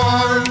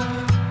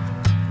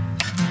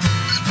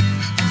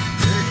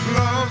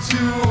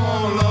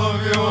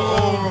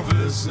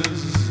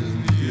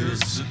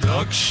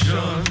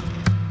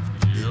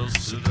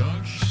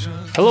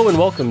Hello and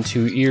welcome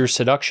to Ear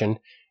Seduction.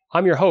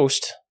 I'm your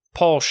host,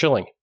 Paul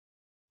Schilling.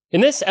 In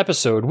this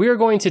episode, we are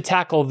going to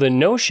tackle the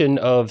notion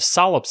of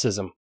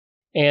solipsism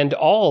and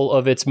all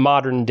of its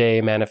modern-day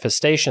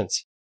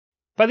manifestations.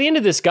 By the end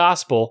of this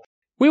gospel,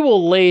 we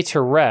will lay to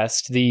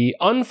rest the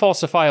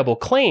unfalsifiable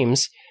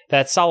claims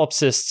that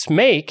solipsists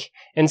make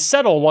and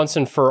settle once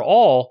and for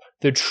all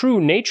the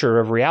true nature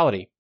of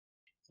reality.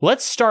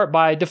 Let's start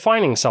by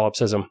defining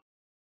solipsism.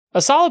 A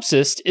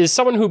solipsist is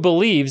someone who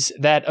believes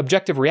that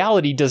objective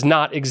reality does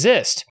not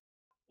exist,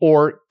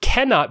 or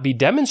cannot be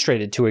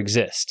demonstrated to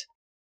exist.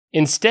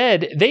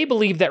 Instead, they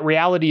believe that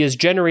reality is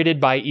generated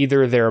by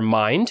either their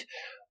mind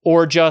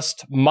or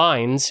just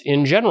minds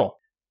in general.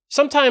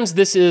 Sometimes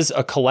this is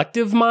a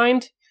collective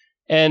mind,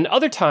 and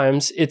other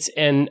times it's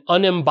an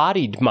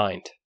unembodied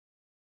mind.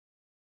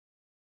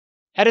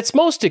 At its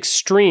most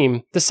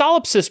extreme, the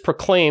solipsist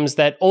proclaims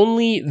that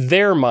only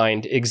their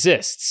mind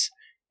exists,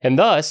 and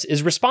thus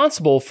is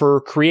responsible for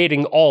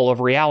creating all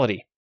of reality.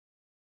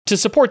 To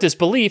support this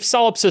belief,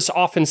 solipsists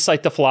often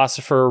cite the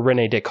philosopher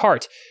René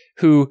Descartes,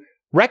 who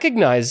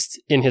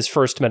recognized in his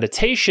first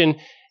meditation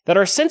that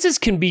our senses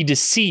can be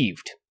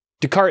deceived.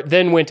 Descartes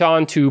then went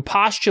on to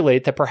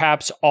postulate that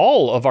perhaps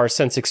all of our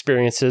sense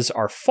experiences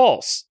are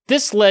false.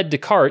 This led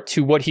Descartes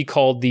to what he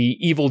called the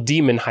evil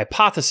demon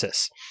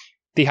hypothesis.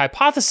 The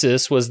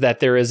hypothesis was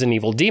that there is an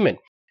evil demon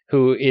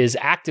who is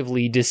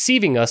actively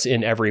deceiving us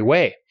in every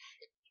way.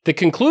 The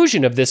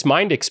conclusion of this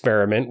mind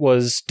experiment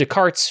was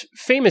Descartes'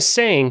 famous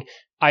saying,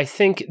 "I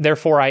think,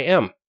 therefore I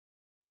am."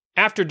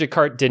 After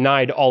Descartes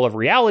denied all of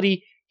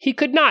reality, he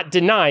could not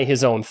deny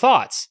his own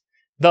thoughts.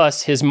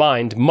 Thus, his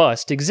mind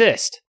must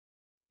exist.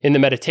 In the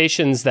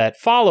meditations that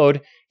followed,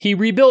 he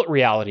rebuilt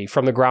reality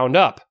from the ground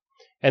up,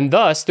 and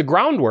thus the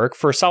groundwork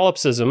for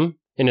solipsism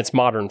in its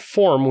modern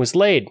form was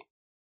laid.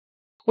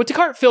 What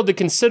Descartes failed to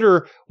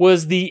consider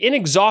was the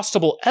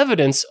inexhaustible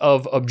evidence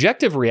of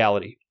objective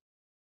reality.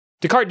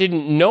 Descartes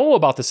didn't know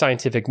about the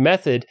scientific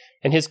method,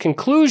 and his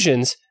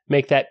conclusions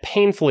make that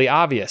painfully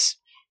obvious.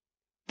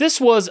 This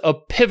was a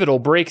pivotal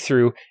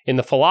breakthrough in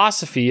the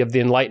philosophy of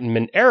the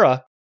Enlightenment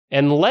era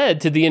and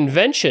led to the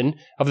invention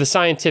of the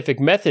scientific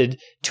method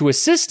to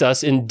assist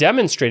us in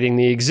demonstrating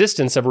the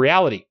existence of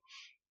reality.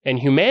 And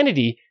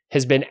humanity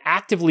has been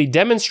actively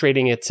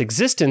demonstrating its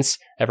existence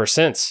ever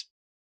since.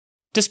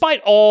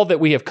 Despite all that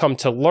we have come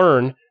to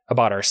learn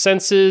about our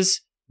senses,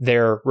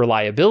 their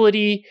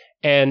reliability,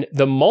 and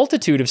the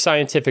multitude of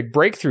scientific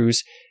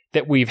breakthroughs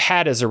that we've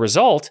had as a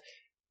result,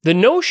 the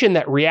notion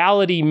that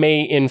reality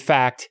may in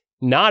fact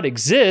not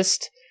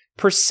exist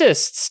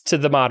persists to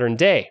the modern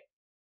day.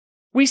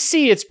 We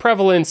see its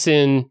prevalence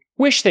in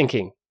wish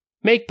thinking,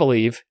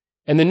 make-believe,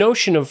 and the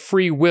notion of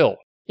free will.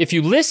 If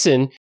you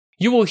listen,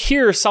 you will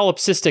hear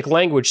solipsistic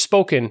language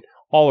spoken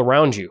all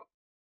around you.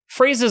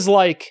 Phrases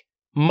like,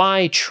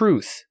 "my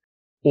truth,"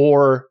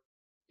 or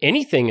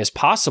 "anything is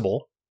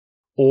possible,"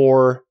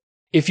 or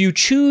 "if you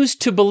choose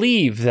to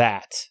believe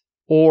that,"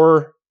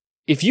 or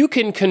 "if you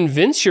can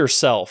convince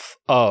yourself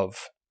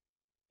of,"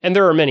 and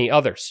there are many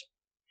others.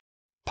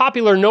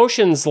 Popular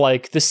notions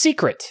like the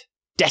secret,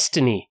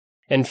 destiny,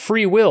 and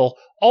free will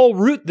all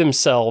root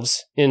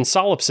themselves in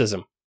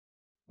solipsism.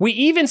 We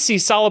even see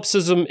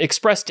solipsism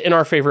expressed in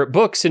our favorite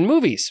books and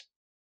movies.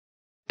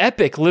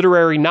 Epic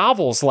literary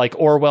novels like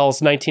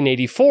Orwell's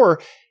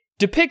 1984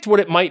 depict what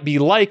it might be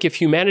like if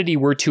humanity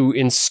were to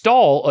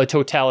install a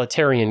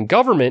totalitarian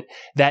government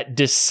that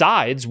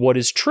decides what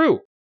is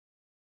true.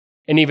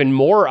 An even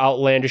more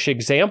outlandish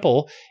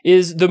example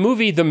is the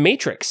movie The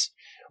Matrix,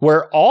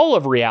 where all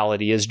of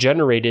reality is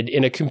generated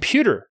in a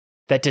computer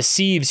that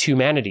deceives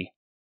humanity.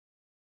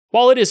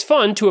 While it is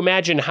fun to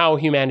imagine how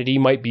humanity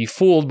might be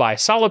fooled by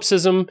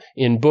solipsism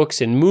in books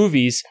and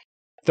movies,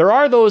 there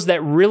are those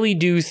that really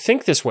do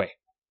think this way,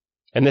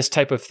 and this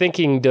type of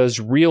thinking does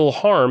real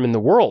harm in the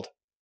world.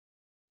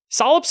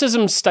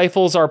 Solipsism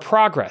stifles our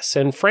progress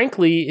and,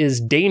 frankly,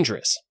 is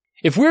dangerous.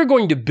 If we're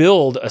going to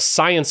build a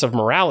science of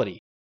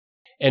morality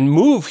and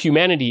move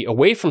humanity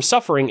away from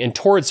suffering and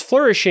towards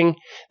flourishing,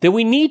 then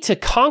we need to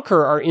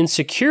conquer our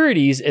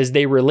insecurities as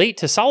they relate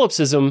to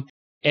solipsism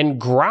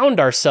and ground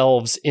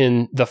ourselves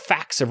in the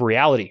facts of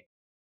reality.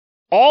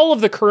 All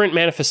of the current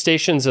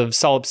manifestations of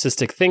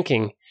solipsistic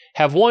thinking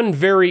have one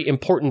very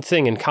important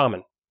thing in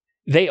common.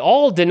 They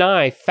all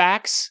deny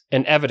facts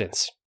and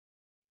evidence.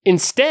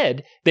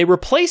 Instead, they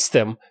replace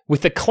them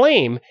with the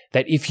claim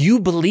that if you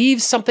believe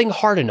something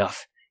hard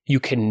enough, you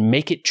can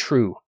make it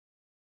true.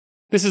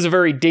 This is a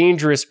very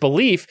dangerous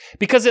belief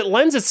because it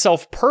lends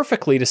itself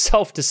perfectly to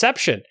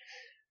self-deception.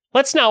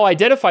 Let's now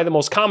identify the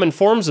most common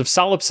forms of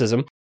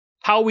solipsism,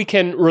 how we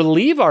can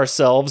relieve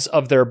ourselves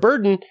of their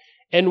burden,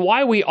 and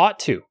why we ought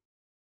to.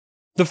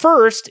 The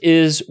first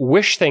is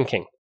wish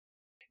thinking.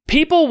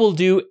 People will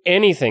do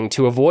anything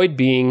to avoid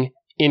being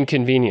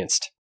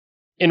inconvenienced.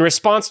 In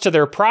response to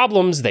their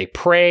problems, they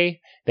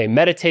pray, they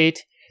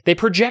meditate, they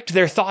project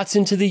their thoughts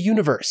into the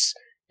universe,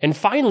 and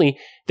finally,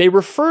 they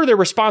refer their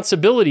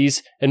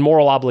responsibilities and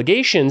moral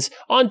obligations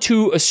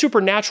onto a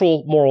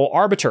supernatural moral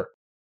arbiter.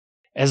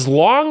 As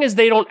long as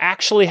they don't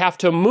actually have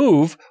to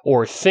move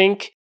or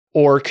think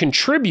or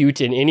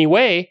contribute in any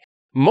way,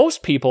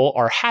 most people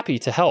are happy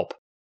to help.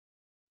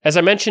 As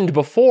I mentioned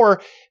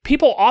before,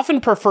 people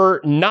often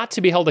prefer not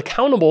to be held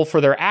accountable for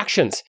their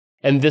actions,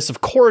 and this,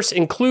 of course,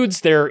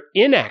 includes their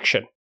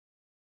inaction.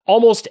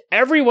 Almost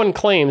everyone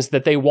claims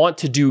that they want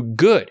to do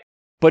good,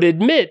 but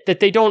admit that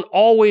they don't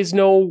always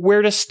know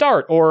where to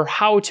start or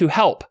how to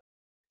help.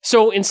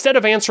 So instead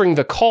of answering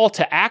the call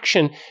to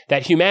action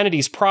that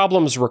humanity's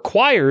problems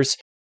requires,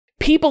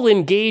 people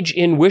engage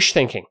in wish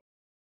thinking.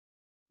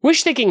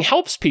 Wish thinking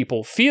helps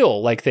people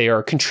feel like they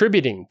are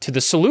contributing to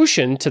the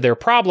solution to their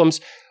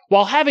problems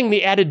while having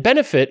the added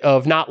benefit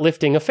of not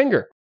lifting a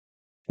finger.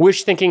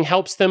 Wish thinking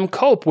helps them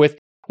cope with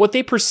what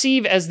they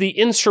perceive as the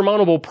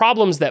insurmountable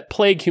problems that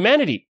plague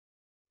humanity.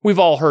 We've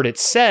all heard it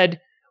said,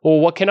 well,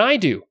 what can I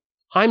do?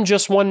 I'm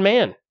just one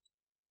man.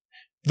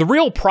 The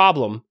real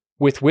problem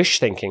with wish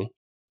thinking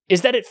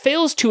is that it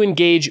fails to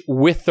engage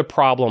with the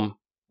problem,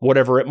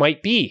 whatever it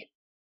might be,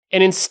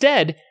 and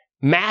instead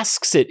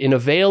masks it in a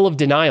veil of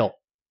denial.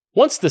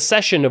 Once the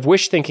session of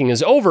wish thinking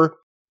is over,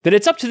 then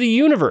it's up to the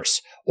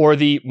universe, or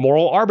the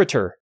moral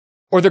arbiter,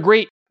 or the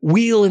great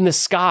wheel in the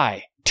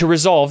sky to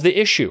resolve the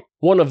issue.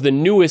 One of the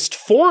newest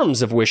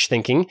forms of wish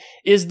thinking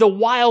is the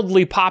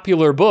wildly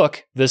popular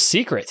book, The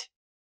Secret.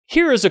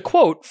 Here is a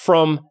quote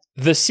from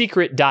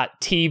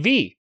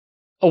thesecret.tv,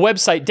 a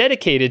website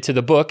dedicated to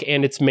the book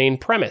and its main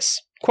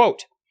premise.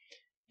 Quote,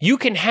 "You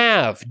can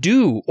have,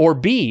 do, or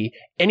be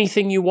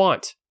anything you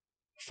want.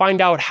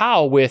 Find out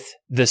how with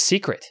The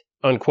Secret,"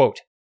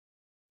 unquote.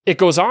 It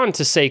goes on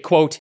to say,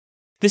 quote,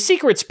 "The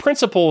Secret's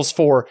principles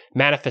for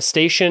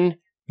manifestation,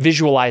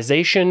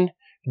 visualization,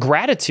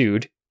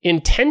 gratitude,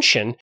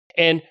 intention,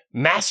 and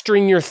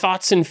mastering your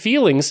thoughts and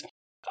feelings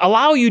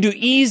allow you to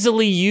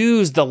easily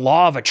use the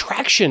law of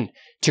attraction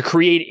to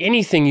create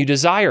anything you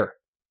desire,"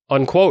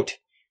 unquote.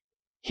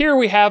 Here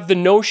we have the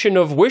notion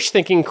of wish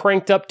thinking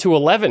cranked up to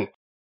 11.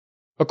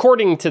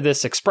 According to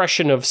this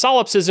expression of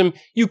solipsism,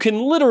 you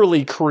can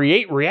literally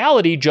create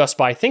reality just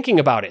by thinking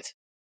about it.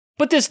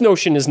 But this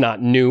notion is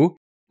not new,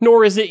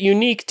 nor is it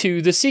unique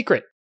to The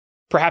Secret.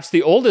 Perhaps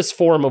the oldest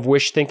form of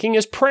wish thinking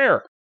is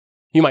prayer.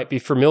 You might be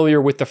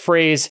familiar with the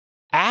phrase,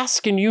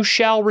 "Ask and you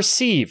shall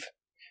receive."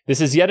 This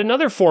is yet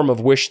another form of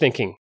wish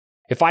thinking.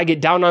 If I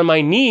get down on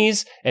my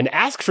knees and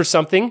ask for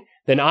something,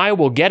 then I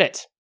will get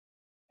it.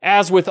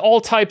 As with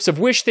all types of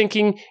wish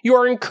thinking, you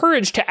are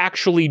encouraged to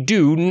actually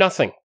do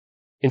nothing.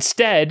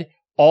 Instead,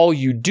 all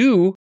you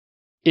do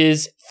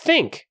is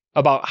think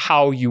about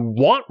how you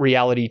want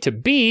reality to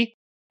be,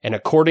 and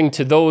according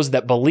to those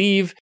that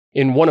believe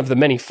in one of the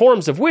many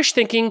forms of wish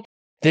thinking,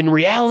 then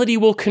reality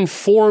will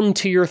conform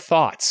to your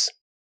thoughts.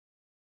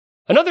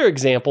 Another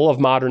example of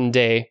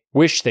modern-day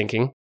wish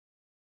thinking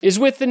is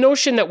with the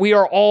notion that we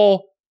are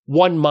all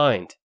one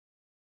mind.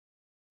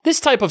 This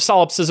type of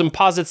solipsism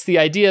posits the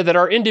idea that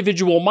our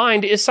individual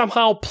mind is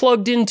somehow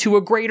plugged into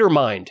a greater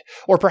mind,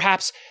 or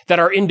perhaps that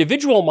our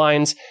individual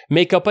minds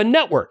make up a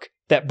network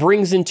that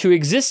brings into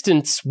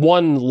existence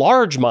one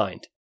large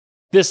mind.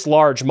 This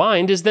large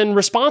mind is then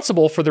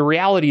responsible for the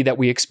reality that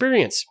we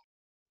experience.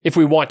 If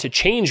we want to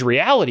change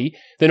reality,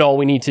 then all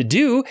we need to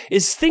do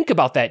is think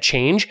about that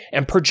change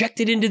and project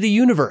it into the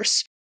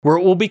universe, where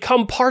it will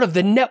become part of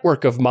the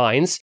network of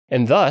minds,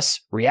 and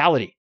thus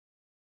reality.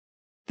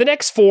 The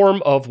next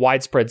form of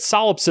widespread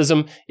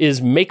solipsism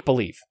is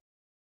make-believe.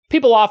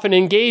 People often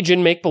engage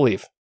in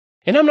make-believe.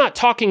 And I'm not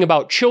talking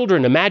about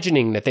children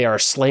imagining that they are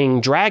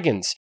slaying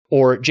dragons,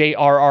 or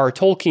J.R.R.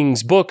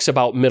 Tolkien's books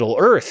about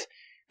Middle-earth.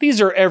 These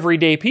are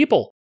everyday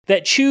people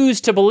that choose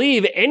to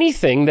believe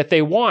anything that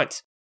they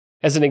want.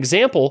 As an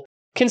example,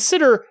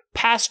 consider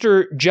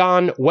Pastor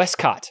John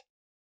Westcott,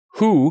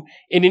 who,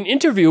 in an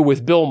interview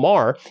with Bill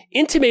Maher,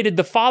 intimated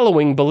the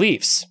following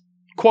beliefs.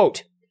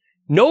 Quote,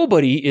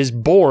 "Nobody is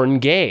born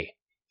gay,"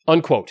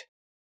 unquote.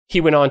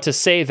 He went on to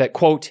say that,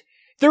 quote,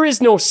 "There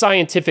is no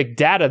scientific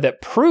data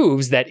that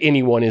proves that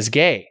anyone is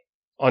gay,"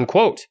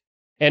 unquote.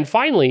 And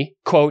finally,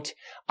 quote,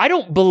 "I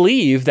don't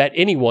believe that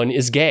anyone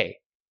is gay,"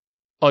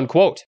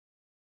 unquote.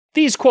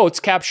 These quotes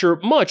capture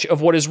much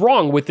of what is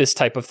wrong with this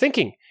type of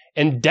thinking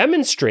and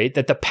demonstrate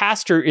that the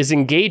pastor is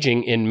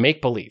engaging in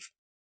make-believe.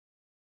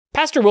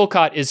 Pastor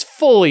Wilcott is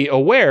fully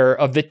aware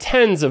of the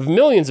tens of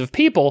millions of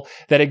people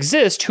that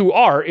exist who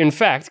are, in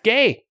fact,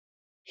 gay.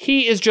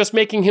 He is just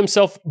making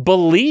himself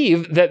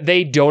believe that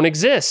they don't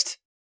exist.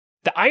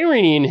 The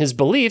irony in his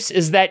beliefs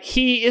is that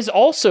he is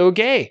also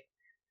gay.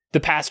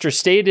 The pastor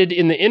stated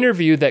in the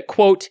interview that,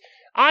 quote,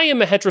 "I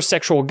am a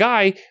heterosexual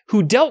guy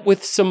who dealt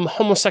with some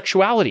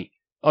homosexuality,"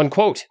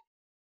 unquote.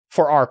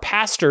 For our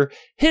pastor,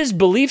 his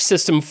belief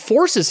system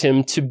forces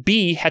him to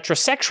be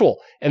heterosexual,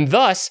 and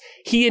thus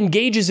he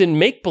engages in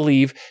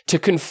make-believe to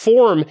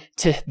conform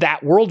to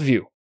that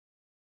worldview.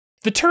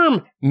 The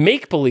term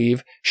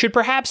make-believe should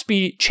perhaps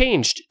be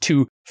changed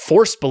to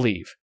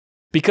force-believe,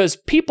 because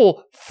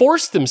people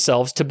force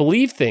themselves to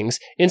believe things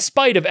in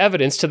spite of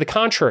evidence to the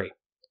contrary.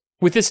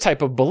 With this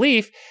type of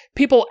belief,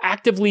 people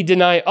actively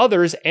deny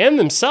others and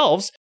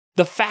themselves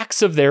the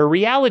facts of their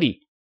reality.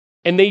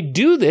 And they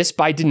do this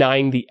by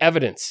denying the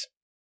evidence.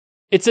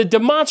 It's a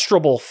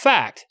demonstrable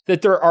fact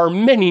that there are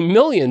many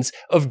millions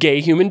of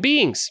gay human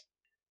beings.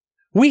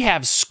 We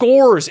have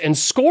scores and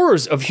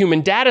scores of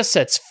human data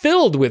sets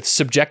filled with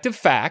subjective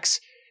facts,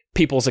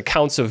 people's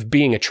accounts of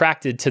being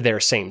attracted to their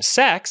same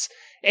sex,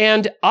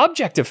 and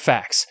objective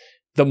facts,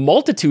 the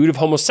multitude of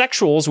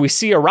homosexuals we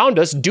see around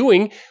us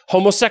doing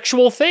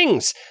homosexual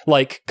things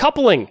like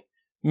coupling,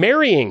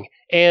 marrying,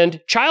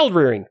 and child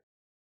rearing.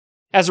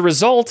 As a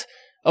result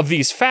of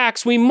these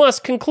facts, we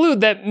must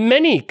conclude that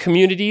many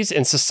communities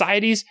and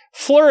societies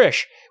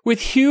flourish with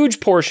huge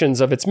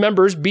portions of its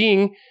members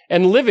being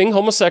and living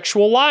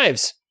homosexual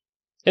lives.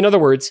 In other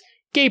words,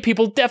 gay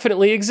people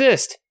definitely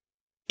exist.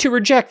 To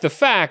reject the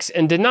facts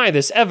and deny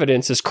this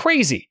evidence is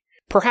crazy,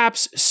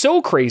 perhaps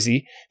so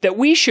crazy that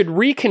we should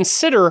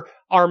reconsider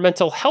our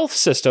mental health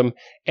system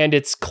and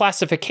its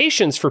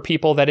classifications for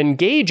people that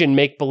engage in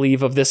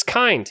make-believe of this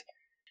kind.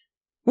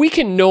 We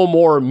can no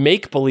more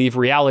make-believe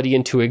reality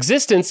into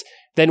existence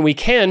than we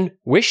can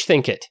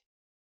wish-think it.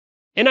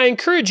 And I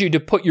encourage you to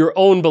put your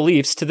own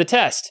beliefs to the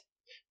test.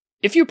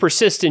 If you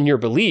persist in your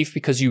belief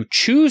because you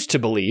choose to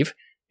believe,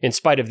 in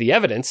spite of the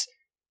evidence,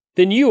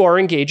 then you are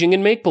engaging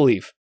in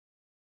make-believe.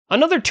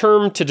 Another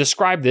term to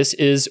describe this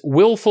is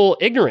willful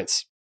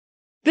ignorance.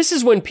 This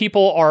is when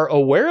people are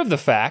aware of the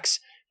facts,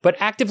 but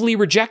actively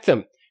reject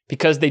them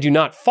because they do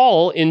not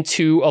fall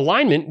into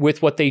alignment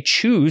with what they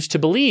choose to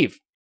believe.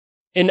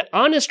 An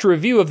honest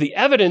review of the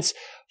evidence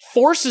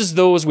forces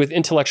those with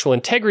intellectual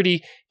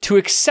integrity to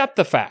accept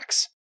the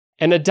facts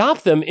and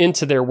adopt them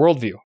into their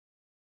worldview.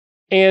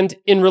 And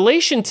in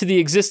relation to the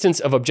existence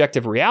of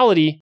objective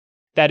reality,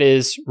 that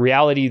is,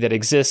 reality that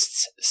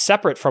exists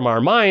separate from our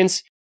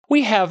minds,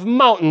 we have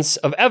mountains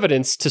of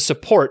evidence to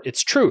support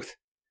its truth.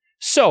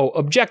 So,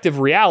 objective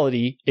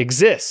reality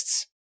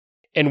exists.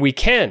 And we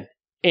can,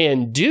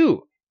 and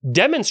do,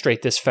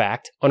 demonstrate this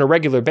fact on a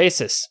regular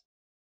basis.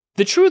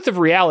 The truth of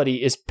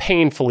reality is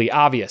painfully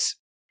obvious.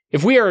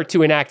 If we are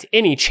to enact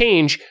any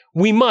change,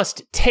 we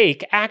must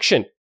take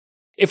action.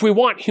 If we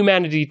want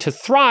humanity to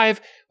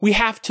thrive, we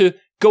have to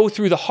go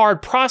through the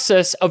hard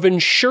process of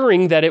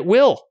ensuring that it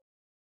will.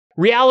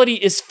 Reality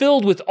is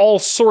filled with all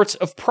sorts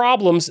of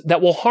problems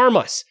that will harm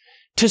us.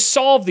 To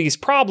solve these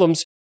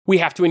problems, we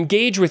have to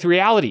engage with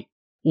reality,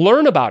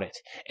 learn about it,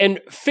 and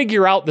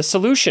figure out the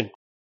solution.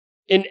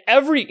 In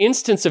every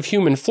instance of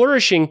human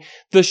flourishing,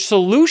 the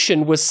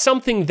solution was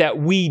something that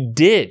we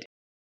did.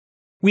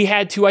 We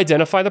had to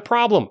identify the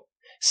problem,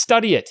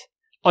 study it,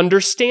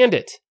 understand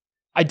it,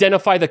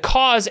 identify the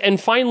cause, and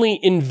finally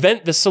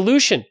invent the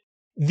solution.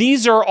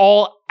 These are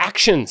all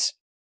actions.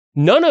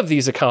 None of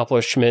these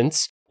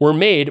accomplishments were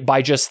made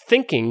by just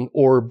thinking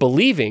or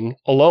believing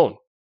alone.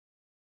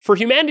 For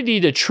humanity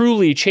to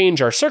truly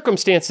change our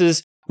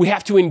circumstances, we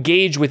have to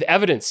engage with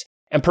evidence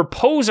and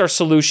propose our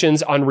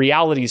solutions on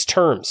reality's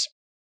terms.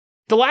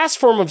 The last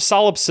form of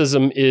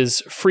solipsism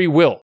is free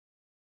will,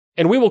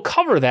 and we will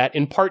cover that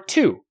in part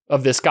 2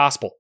 of this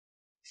gospel.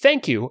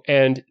 Thank you,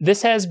 and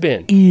this has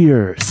been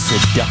Ear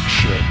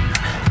Seduction.